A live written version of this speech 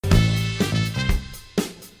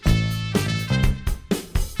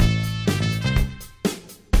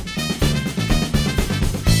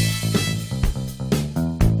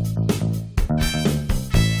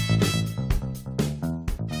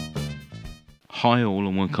Hi all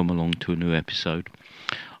and welcome along to a new episode.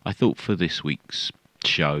 I thought for this week's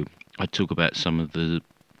show I'd talk about some of the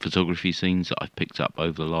photography scenes that I've picked up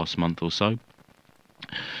over the last month or so.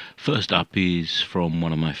 First up is from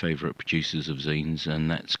one of my favourite producers of zines, and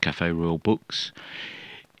that's Cafe Royal Books.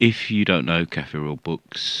 If you don't know Cafe Royal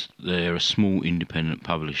Books, they're a small independent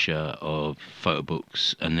publisher of photo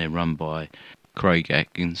books and they're run by Craig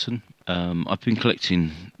Atkinson. I've been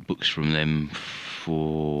collecting books from them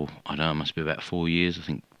for, I don't know, it must be about 4 years, I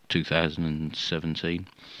think 2017,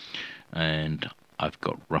 and I've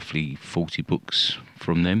got roughly 40 books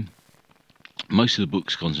from them. Most of the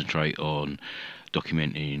books concentrate on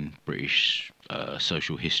documenting British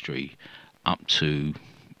social history up to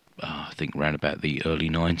I think around about the early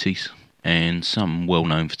 90s, and some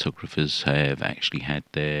well-known photographers have actually had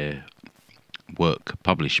their work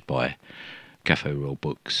published by Cafe Royal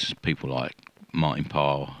Books, people like Martin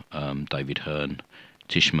Parr, David Hearn,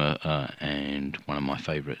 Tishma, and one of my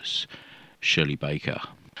favourites, Shirley Baker.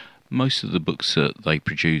 Most of the books that they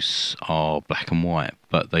produce are black and white,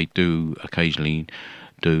 but they do occasionally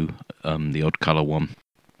do the odd colour one.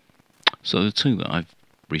 So the two that I've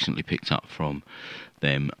recently picked up from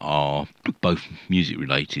them are both music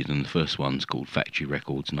related, and the first one's called Factory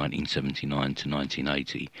Records 1979 to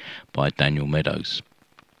 1980 by Daniel Meadows.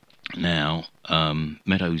 Now,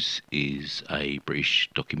 Meadows is a British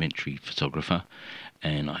documentary photographer,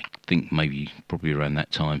 and I think probably around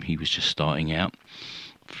that time he was just starting out.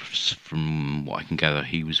 From what I can gather,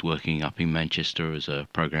 he was working up in Manchester as a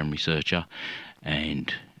program researcher,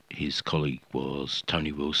 and his colleague was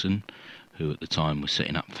Tony Wilson, who at the time was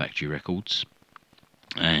setting up Factory Records.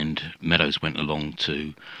 And Meadows went along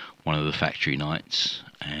to one of the factory nights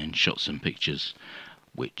and shot some pictures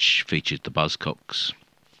which featured the Buzzcocks.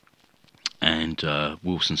 And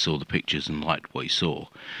Wilson saw the pictures and liked what he saw,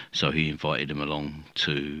 so he invited him along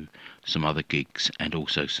to some other gigs and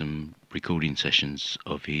also some recording sessions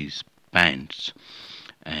of his bands.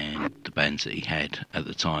 And the bands that he had at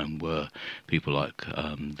the time were people like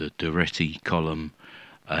the Duretti Column,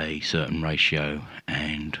 A Certain Ratio,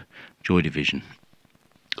 and Joy Division.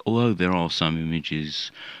 Although there are some images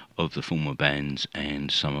of the former bands and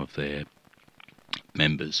some of their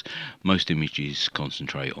members, most images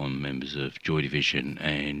concentrate on members of Joy Division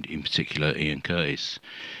and in particular Ian Curtis.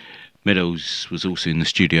 Meadows was also in the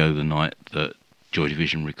studio the night that Joy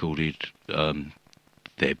Division recorded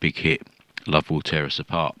their big hit Love Will Tear Us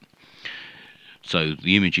Apart. So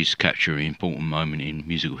the images capture an important moment in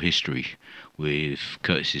musical history, with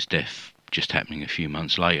Curtis's death just happening a few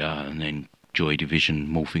months later, and then Joy Division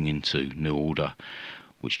morphing into New Order,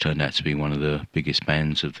 which turned out to be one of the biggest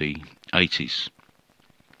bands of the 80s.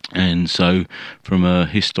 And so from a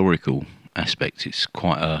historical aspect, it's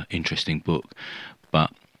quite an interesting book,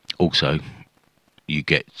 but also you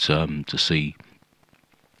get to see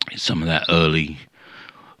some of that early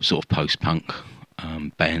sort of post-punk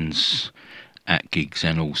bands at gigs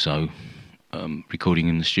and also recording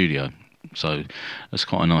in the studio. So that's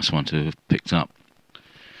quite a nice one to have picked up.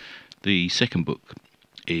 The second book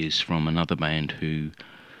is from another band who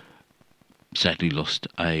sadly lost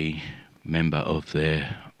a member of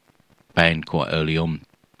their band quite early on,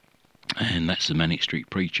 and that's the Manic Street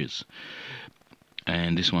Preachers.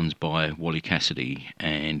 And this one's by Wally Cassidy,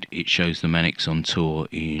 and it shows the Manics on tour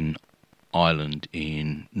in Ireland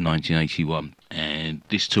in 1981, and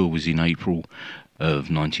this tour was in April of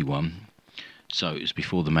 91, so it was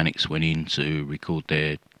before the Manics went in to record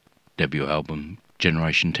their debut album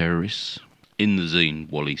Generation Terrorists. In the zine,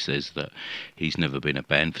 Wally says that he's never been a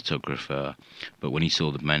band photographer, but when he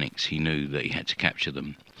saw the Manics he knew that he had to capture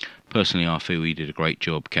them. Personally, I feel he did a great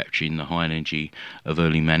job capturing the high energy of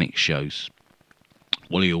early Manics shows.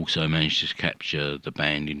 Wally also managed to capture the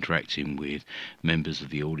band interacting with members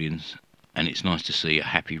of the audience, and it's nice to see a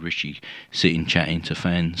happy Richie sitting chatting to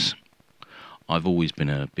fans. I've always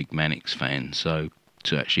been a big Manics fan, so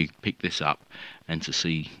to actually pick this up and to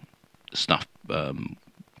see stuff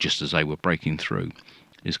just as they were breaking through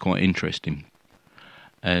is quite interesting.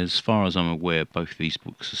 As far as I'm aware, both these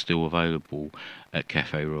books are still available at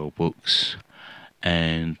Cafe Royal Books,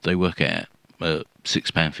 and they work at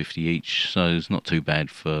 £6.50 each, so it's not too bad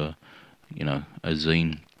for, a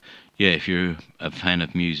zine. Yeah, if you're a fan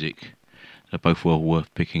of music, they're both well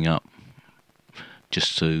worth picking up,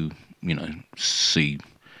 just to, see,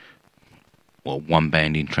 one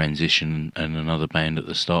band in transition and another band at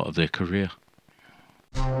the start of their career.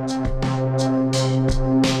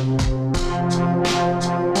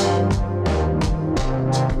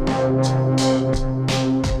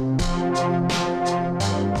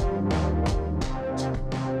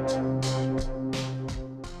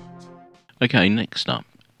 Okay, next up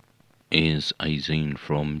is a zine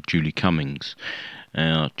from Julie Cummings.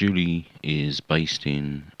 Now, Julie is based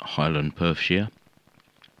in Highland, Perthshire,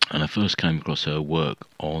 and I first came across her work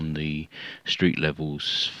on the Street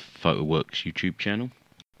Levels Photoworks YouTube channel.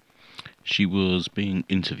 She was being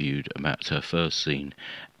interviewed about her first zine,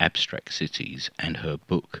 Abstract Cities, and her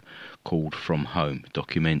book called From Home,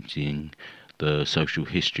 documenting the social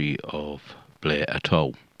history of Blair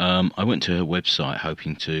Atoll. I went to her website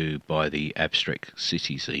hoping to buy the Abstract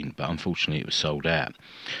City zine, but unfortunately it was sold out.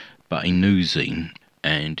 But a new zine,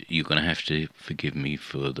 and you're going to have to forgive me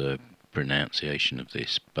for the pronunciation of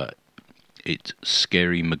this, but it's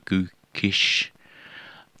Scary Magookish,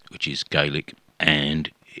 which is Gaelic,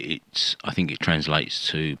 and I think it translates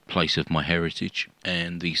to Place of My Heritage,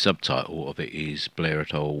 and the subtitle of it is Blair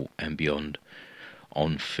Atoll and Beyond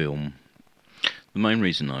on Film. The main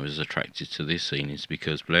reason I was attracted to this scene is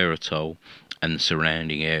because Blair Atoll and the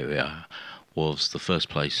surrounding area was the first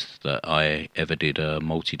place that I ever did a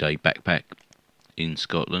multi-day backpack in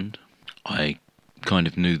Scotland. I kind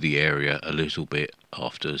of knew the area a little bit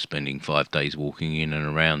after spending 5 days walking in and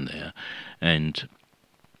around there, and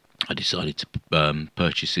I decided to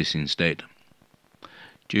purchase this instead.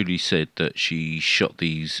 Julie said that she shot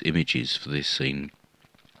these images for this scene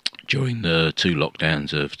during the 2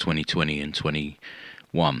 lockdowns of 2020 and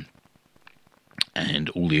 21, and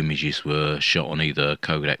all the images were shot on either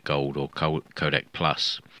Kodak Gold or Kodak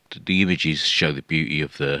Plus. The images show the beauty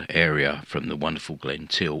of the area from the wonderful Glen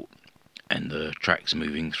Tilt and the tracks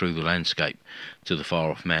moving through the landscape to the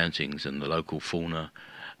far off mountains and the local fauna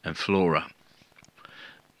and flora.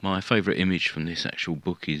 My favourite image from this actual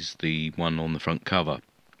book is the one on the front cover,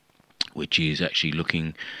 which is actually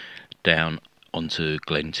looking down onto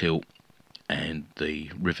Glen Tilt and the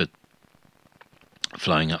river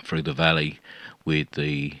flowing up through the valley with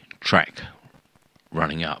the track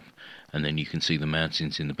running up, and then you can see the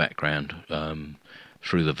mountains in the background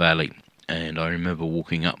through the valley. And I remember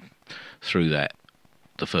walking up through that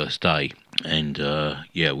the first day, and I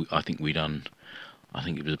think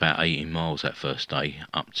it was about 18 miles that first day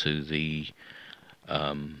up to the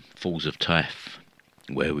Falls of Taff,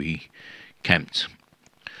 where we camped.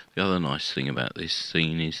 The other nice thing about this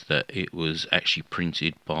scene is that it was actually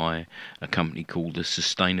printed by a company called the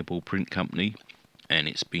Sustainable Print Company, and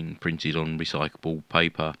it's been printed on recyclable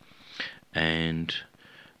paper and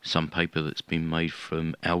some paper that's been made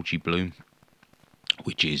from algae bloom,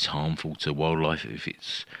 which is harmful to wildlife if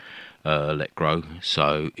it's let grow.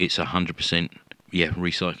 So it's 100%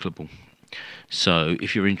 recyclable. So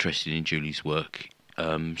if you're interested in Julie's work,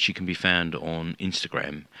 she can be found on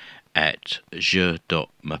Instagram at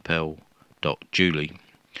je.mapel.julie,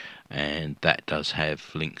 and that does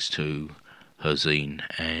have links to her zine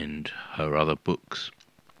and her other books.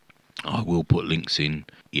 I will put links in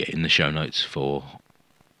the show notes for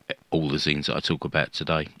all the zines that I talk about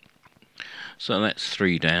today. So that's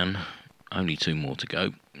 3 down, only 2 more to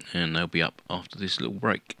go, and they'll be up after this little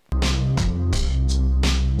break.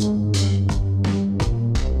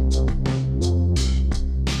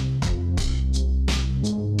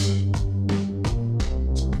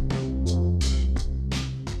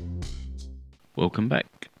 Welcome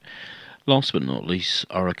back. Last but not least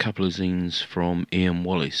are a couple of zines from Ian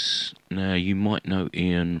Wallace. Now, you might know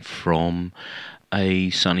Ian from a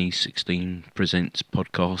Sunny 16 Presents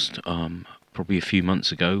podcast probably a few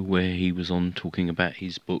months ago, where he was on talking about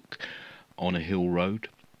his book On a Hill Road,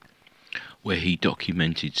 where he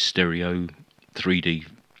documented stereo 3D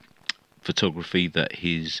photography that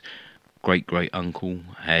his great-great-uncle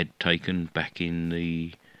had taken back in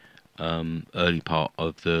the early part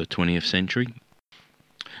of the 20th century.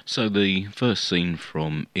 So the first scene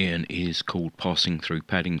from Ian is called Passing Through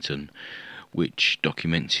Paddington, which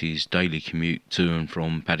documents his daily commute to and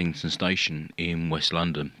from Paddington Station in West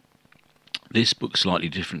London. This book's slightly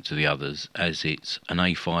different to the others, as it's an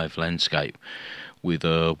A5 landscape with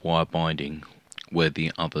a wire binding, where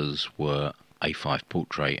the others were A5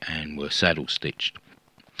 portrait and were saddle stitched.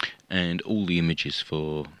 And all the images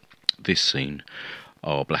for this scene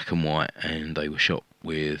are black and white, and they were shot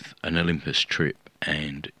with an Olympus Trip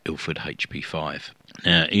and Ilford HP5.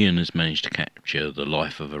 Now, Ian has managed to capture the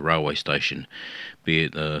life of a railway station, be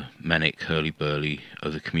it the manic hurly-burly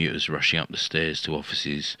of the commuters rushing up the stairs to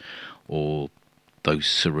offices, or those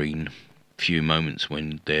serene few moments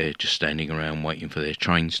when they're just standing around waiting for their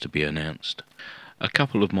trains to be announced. A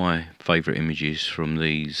couple of my favourite images from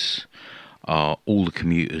these are all the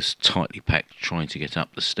commuters tightly packed trying to get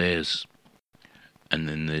up the stairs, and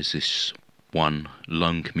then there's this one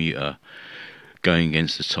lone commuter going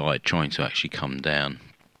against the tide trying to actually come down.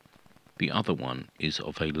 The other one is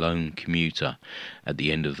of a lone commuter at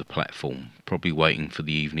the end of the platform, probably waiting for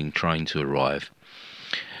the evening train to arrive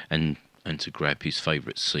and to grab his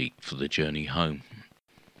favourite seat for the journey home.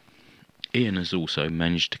 Ian has also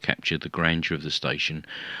managed to capture the grandeur of the station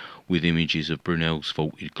with images of Brunel's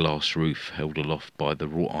vaulted glass roof held aloft by the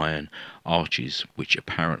wrought iron arches, which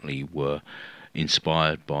apparently were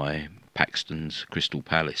inspired by Paxton's Crystal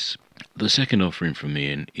Palace. The second offering from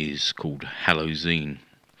Ian is called Hallozine.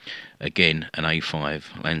 Again, an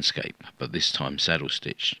A5 landscape, but this time saddle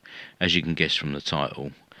stitched. As you can guess from the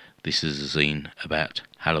title, this is a zine about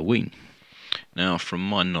Halloween. Now, from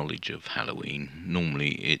my knowledge of Halloween,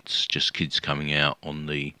 normally it's just kids coming out on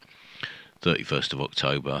the 31st of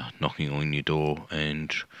October, knocking on your door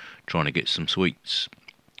and trying to get some sweets.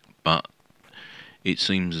 But it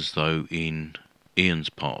seems as though in Ian's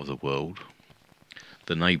part of the world,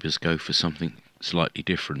 the neighbours go for something slightly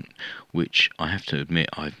different, which I have to admit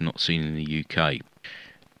I've not seen in the UK.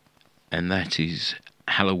 And that is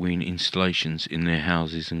Halloween installations in their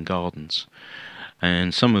houses and gardens.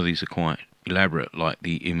 And some of these are quite elaborate, like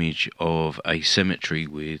the image of a cemetery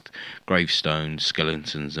with gravestones,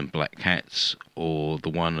 skeletons and black cats, or the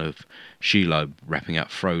one of Shelob wrapping up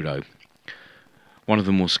Frodo. One of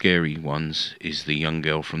the more scary ones is the young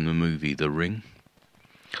girl from the movie The Ring.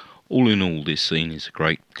 All in all, this scene is a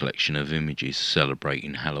great collection of images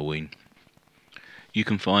celebrating Halloween. You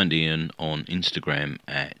can find Ian on Instagram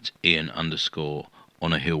at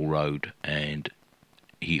Ian_on-a-hill-road, and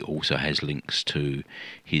he also has links to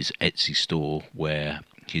his Etsy store where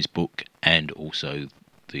his book and also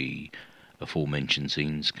the aforementioned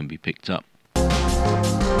zines can be picked up.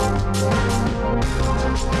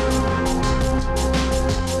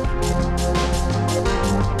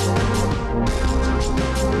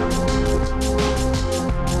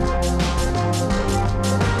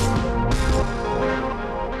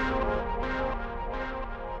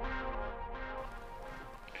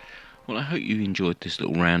 Well, I hope you enjoyed this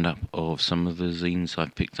little roundup of some of the zines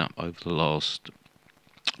I've picked up over the last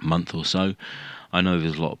month or so. I know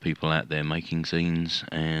there's a lot of people out there making zines,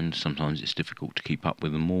 and sometimes it's difficult to keep up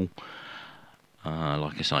with them all.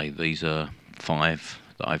 Like I say, these are 5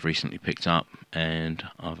 that I've recently picked up, and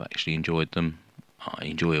I've actually enjoyed them. I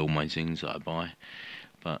enjoy all my zines that I buy,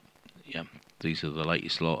 but yeah, these are the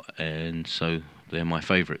latest lot, and so they're my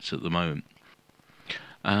favourites at the moment.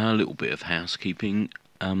 A little bit of housekeeping.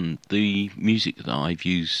 The music that I've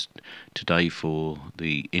used today for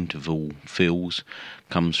the interval fills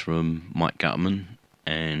comes from Mike Gutterman,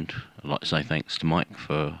 and I'd like to say thanks to Mike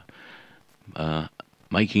for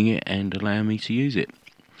making it and allowing me to use it.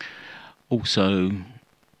 Also,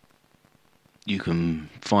 you can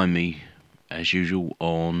find me as usual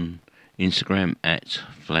on Instagram at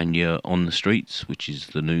Flanier on the Streets, which is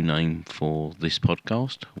the new name for this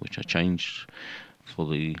podcast, which I changed for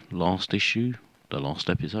the last issue. The last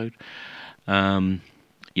episode.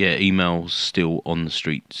 Email's still on the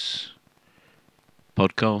streets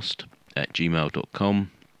podcast at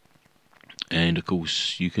gmail.com, and of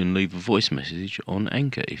course you can leave a voice message on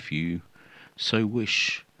Anchor if you so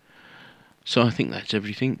wish. So I think that's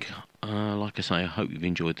everything. Like I say, I hope you've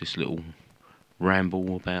enjoyed this little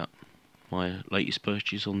ramble about my latest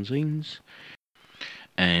purchase on zines,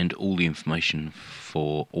 and all the information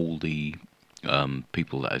for all the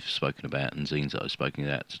people that I've spoken about and zines that I've spoken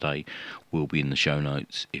about today will be in the show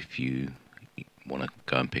notes if you want to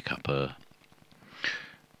go and pick up a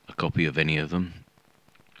copy of any of them.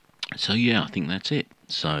 So yeah, I think that's it.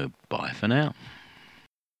 So bye for now.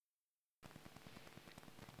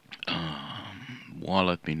 While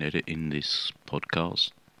I've been editing this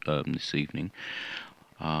podcast this evening,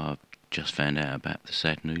 I've just found out about the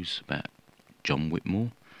sad news about John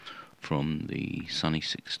Whitmore from the Sunny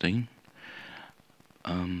 16.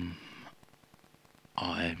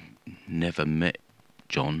 I never met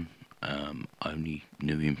John, only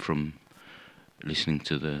knew him from listening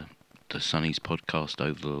to the Sunny's podcast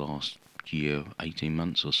over the last year, 18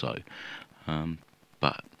 months or so,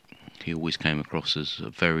 but he always came across as a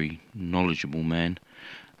very knowledgeable man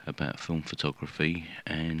about film photography,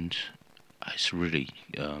 and it's really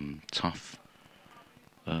tough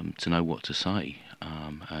to know what to say.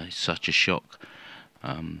 It's such a shock.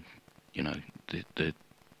 The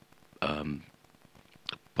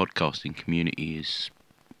podcasting community is,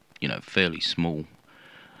 fairly small,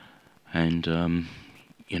 and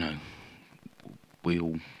we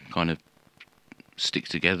all kind of stick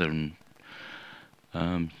together, and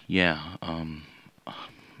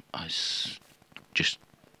it's just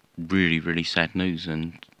really, really sad news,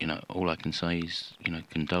 and all I can say is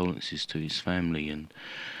condolences to his family and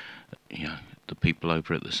the people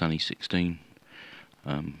over at the Sunny 16.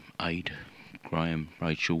 Aid, Graham,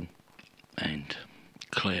 Rachel, and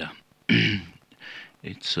Claire.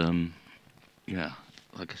 It's yeah,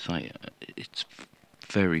 like I say, it's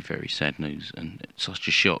very, very sad news, and it's such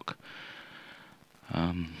a shock.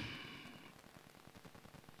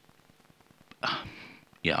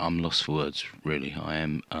 Yeah, I'm lost for words, really. I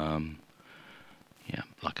am. Yeah,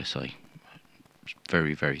 like I say, it's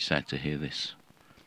very, very sad to hear this.